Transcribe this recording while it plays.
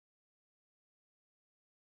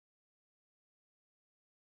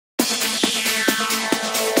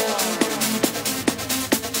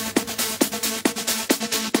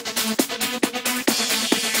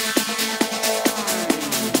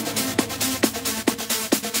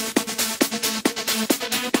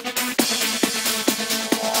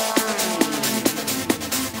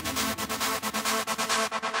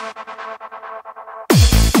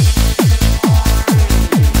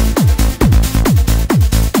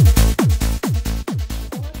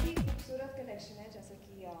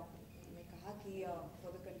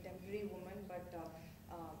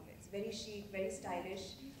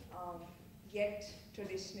stylish, yet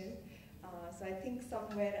traditional. So I think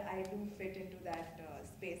somewhere I do fit into that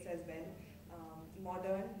space as well.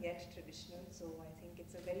 Modern yet traditional. So I think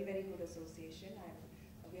it's a very, very good association.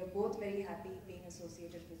 We are both very happy being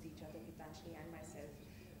associated with each other, Gitanjali and myself.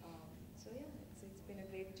 So yeah, it's been a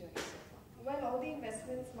great journey so far. Well, all the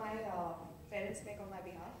investments my parents make on my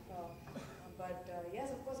behalf. But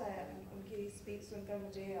yes, of course, उनकी speech सुनकर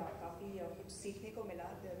मुझे काफी कुछ सीखने को मिला.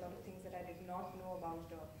 There are a lot of things that I did not know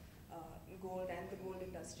about gold and the gold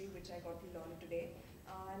industry, which I got to learn today.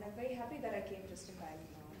 And I'm very happy that I came just in time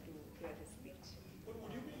to hear this speech. But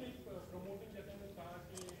would you be like promoting that in the car,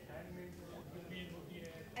 handmade jewelry, roti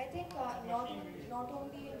hai? I think not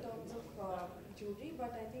only in terms of jewelry,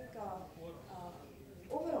 but I think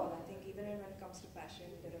overall, I think even when it comes to fashion,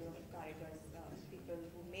 there are a lot of karigars, people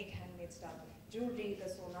who make handmade stuff. Jewelry, the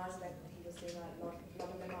sonars that he was saying, a lot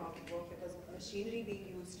of them are out of work because of machinery being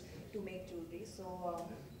used to make jewelry. So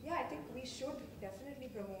yeah, I think we should definitely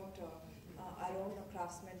promote our own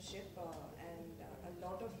craftsmanship, and a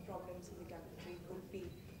lot of problems in the country would be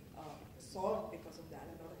solved because of that.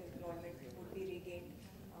 A lot of employment would be regained,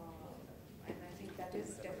 and I think that is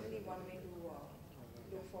definitely one way to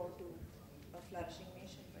look forward to a flourishing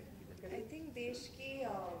nation. I think देश की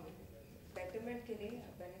betterment के लिए,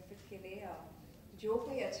 benefit के लिए जो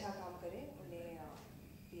कोई अच्छा काम करे उन्हें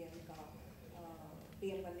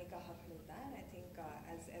PM बनने का हक मिलता है. And I think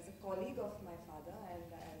as a colleague of my father and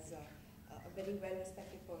as a very well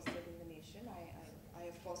respected person in the nation, I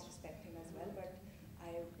of course respect him as well, but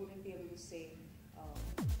I wouldn't be able to say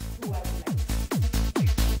who I would like to